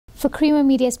For Creamer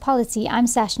Media's Polity, I'm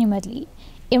Sashni Mudley.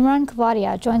 Imraan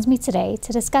Coovadia joins me today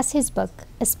to discuss his book,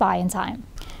 A Spy in Time.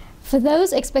 For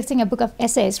those expecting a book of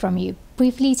essays from you,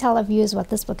 briefly tell our viewers what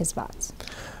this book is about.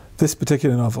 This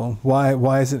particular novel,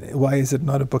 why is it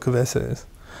not a book of essays?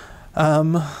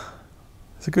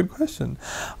 It's a good question.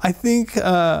 I think,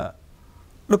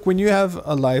 look, when you have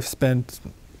a life spent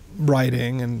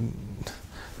writing and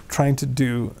trying to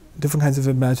do different kinds of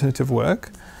imaginative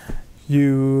work,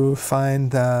 you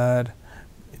find that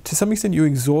to some extent you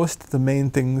exhaust the main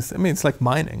things. I mean, it's like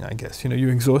mining, I guess. You know, you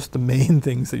exhaust the main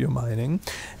things that you're mining,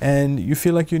 and you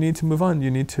feel like you need to move on. You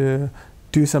need to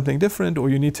do something different, or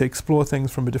you need to explore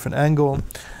things from a different angle.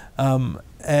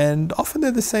 And often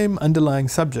they're the same underlying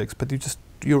subjects, but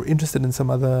you're interested in some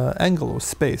other angle or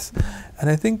space. And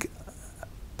I think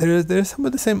there are some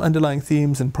of the same underlying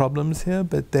themes and problems here,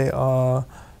 but they are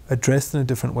addressed in a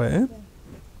different way.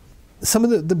 Some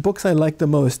of the books I like the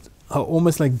most are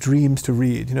almost like dreams to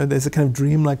read. You know, there's a kind of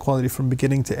dream-like quality from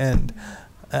beginning to end.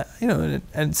 You know,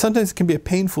 and sometimes it can be a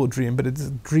painful dream, but it's a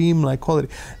dream-like quality.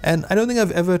 And I don't think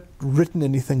I've ever written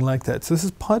anything like that. So this is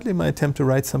partly my attempt to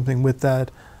write something with that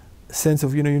sense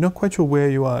of, you know, you're not quite sure where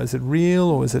you are. Is it real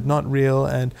or is it not real?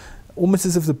 And almost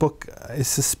as if the book is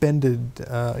suspended,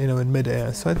 you know, in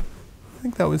midair. So I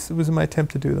think it was my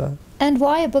attempt to do that. And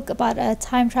why a book about a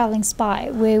time-traveling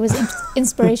spy? Where was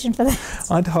inspiration for that?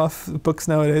 Aren't half the books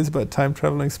nowadays about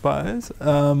time-traveling spies?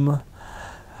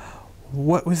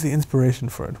 What was the inspiration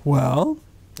for it? Well,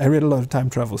 I read a lot of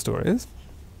time travel stories,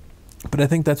 but I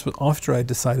think that's what after I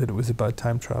decided it was about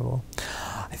time travel.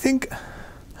 I think,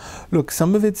 look,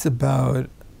 some of it's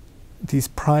about these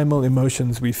primal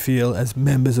emotions we feel as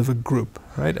members of a group,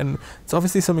 right? And it's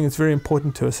obviously something that's very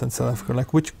important to us in South Africa,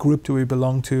 like which group do we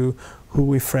belong to, who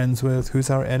we're friends with, who's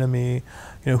our enemy,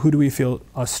 you know, who do we feel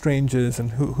are strangers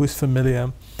and who's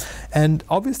familiar. And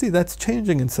obviously that's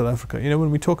changing in South Africa. You know, when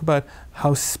we talk about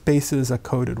how spaces are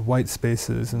coded, white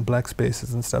spaces and black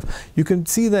spaces and stuff, you can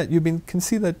see that,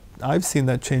 I've seen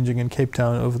that changing in Cape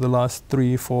Town over the last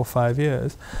 3, 4, 5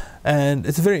 years. And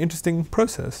it's a very interesting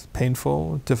process,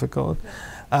 painful, difficult,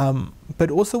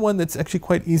 but also one that's actually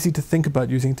quite easy to think about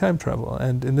using time travel.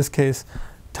 And in this case,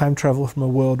 time travel from a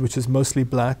world which is mostly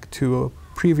black to a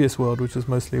previous world which is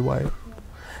mostly white.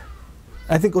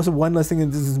 I think also one last thing that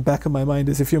is in the back of my mind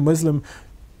is if you're Muslim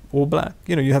or black,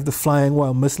 you know, you have the flying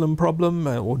while Muslim problem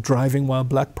or driving while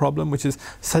black problem, which is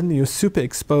suddenly you're super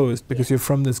exposed because you're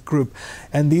from this group.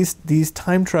 And these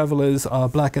time travelers are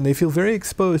black and they feel very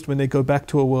exposed when they go back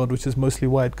to a world which is mostly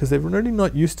white because they're really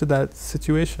not used to that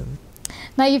situation.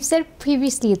 Now, you've said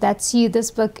previously that to you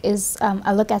this book is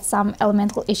a look at some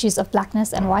elemental issues of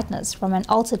blackness and whiteness from an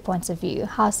altered point of view.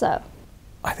 How so?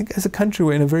 I think as a country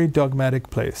we're in a very dogmatic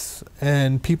place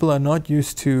and people are not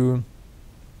used to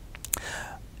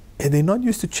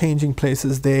changing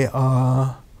places. They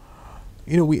are,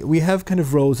 you know, we have kind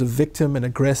of roles of victim and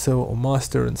aggressor or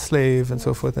master and slave and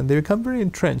so forth, and they become very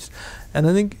entrenched. And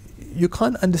I think you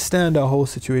can't understand our whole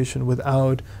situation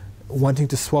without wanting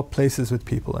to swap places with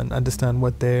people and understand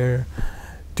what they're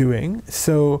doing.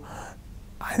 So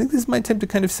I think this is my attempt to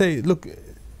kind of say, look,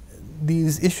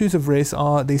 these issues of race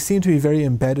they seem to be very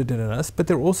embedded in us, but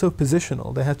they're also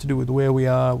positional. They have to do with where we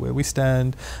are, where we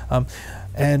stand.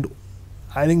 And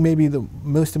I think maybe the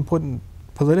most important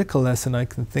political lesson I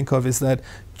can think of is that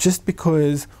just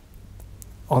because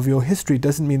of your history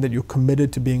doesn't mean that you're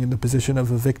committed to being in the position of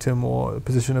a victim or a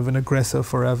position of an aggressor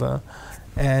forever.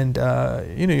 And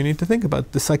you know, you need to think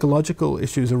about the psychological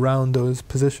issues around those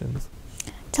positions.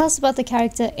 Tell us about the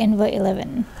character Enver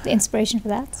 11, the inspiration for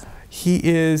that. He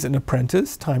is an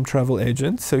apprentice time travel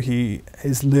agent, so he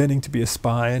is learning to be a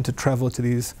spy and to travel to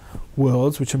these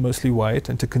worlds which are mostly white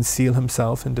and to conceal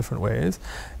himself in different ways.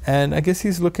 And I guess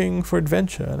he's looking for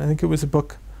adventure, and I think it was a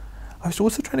book. I was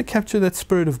also trying to capture that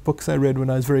spirit of books I read when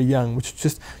I was very young, which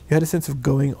just, you had a sense of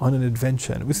going on an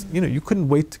adventure. And it was, you know, you couldn't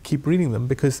wait to keep reading them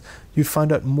because you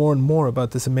found out more and more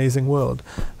about this amazing world.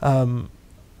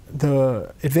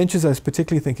 The adventures I was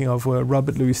particularly thinking of were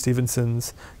Robert Louis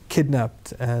Stevenson's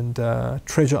Kidnapped and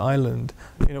Treasure Island,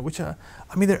 you know, which are,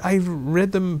 I mean, I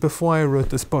read them before I wrote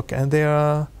this book, and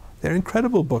they're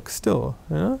incredible books still.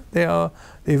 You know, they're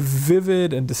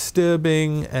vivid and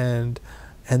disturbing, and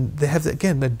they have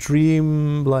again that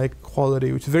dream-like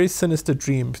quality, which is a very sinister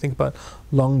dream. If you think about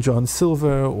Long John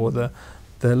Silver or the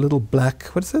little black,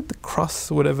 what is it, the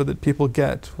cross, or whatever that people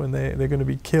get when they're going to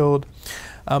be killed.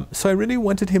 So I really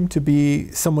wanted him to be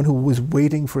someone who was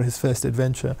waiting for his first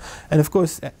adventure. And of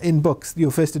course, in books,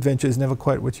 your first adventure is never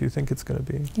quite what you think it's going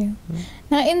to be. Yeah.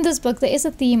 Now, in this book, there is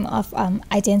a theme of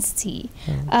identity.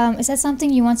 Is that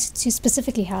something you wanted to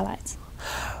specifically highlight?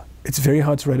 it's very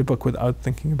hard to write a book without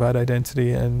thinking about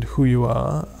identity and who you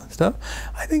are and stuff.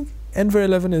 I think Enver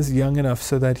 11 is young enough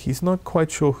so that he's not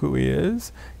quite sure who he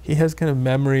is. He has kind of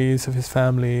memories of his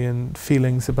family and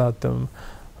feelings about them.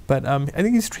 But I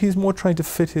think he's more trying to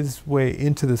fit his way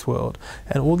into this world.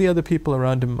 And all the other people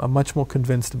around him are much more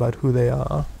convinced about who they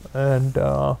are. And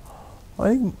I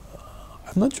think,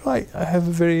 I'm not sure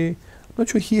I'm not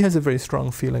sure he has a very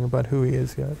strong feeling about who he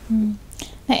is yet. Mm.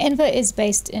 Now, Enver is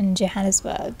based in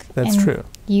Johannesburg. That's true.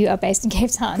 You are based in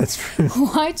Cape Town. That's true.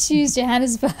 Why choose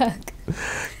Johannesburg?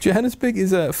 Johannesburg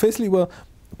is, firstly,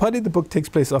 partly the book takes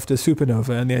place after a supernova,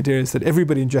 and the idea is that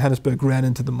everybody in Johannesburg ran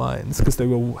into the mines because they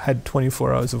had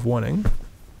 24 hours of warning.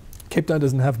 Cape Town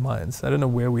doesn't have mines. I don't know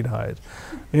where we'd hide.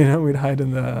 We'd hide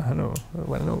in the, I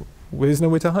don't know, there's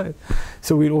nowhere to hide.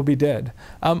 So we'd all be dead.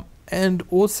 And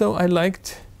also I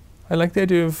liked the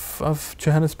idea of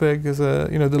Johannesburg as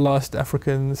the last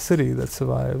African city that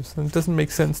survives. And it doesn't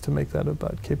make sense to make that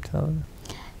about Cape Town.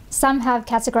 Some have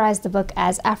categorized the book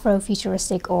as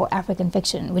Afrofuturistic or African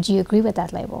fiction. Would you agree with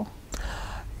that label?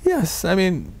 Yes, I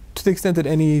mean, to the extent that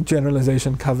any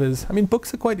generalization covers,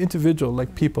 books are quite individual,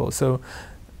 like people, so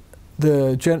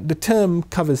the term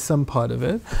covers some part of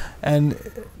it, and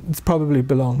it probably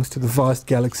belongs to the vast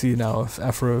galaxy now of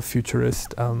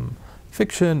Afrofuturist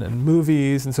fiction and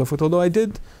movies and so forth, although I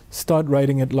did start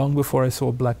writing it long before I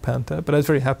saw Black Panther, but I was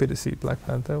very happy to see Black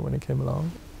Panther when it came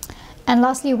along. And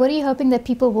lastly, what are you hoping that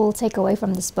people will take away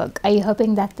from this book? Are you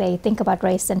hoping that they think about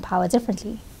race and power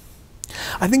differently?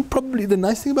 I think probably the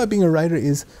nice thing about being a writer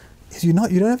is you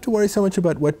don't have to worry so much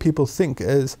about what people think,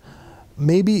 as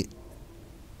maybe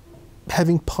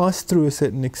having passed through a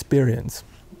certain experience,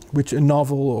 which a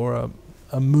novel or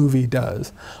a movie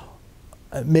does,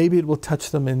 maybe it will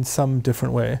touch them in some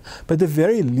different way. But at the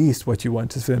very least, what you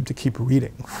want is for them to keep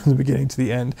reading from the beginning to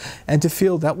the end, and to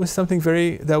feel that was something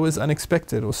that was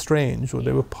unexpected or strange, or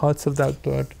there were parts of that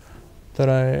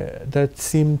that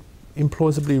seemed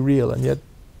implausibly real and yet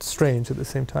strange at the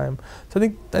same time. So I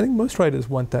think most writers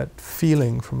want that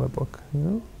feeling from a book.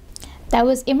 That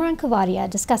was Imraan Coovadia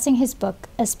discussing his book,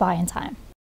 A Spy in Time.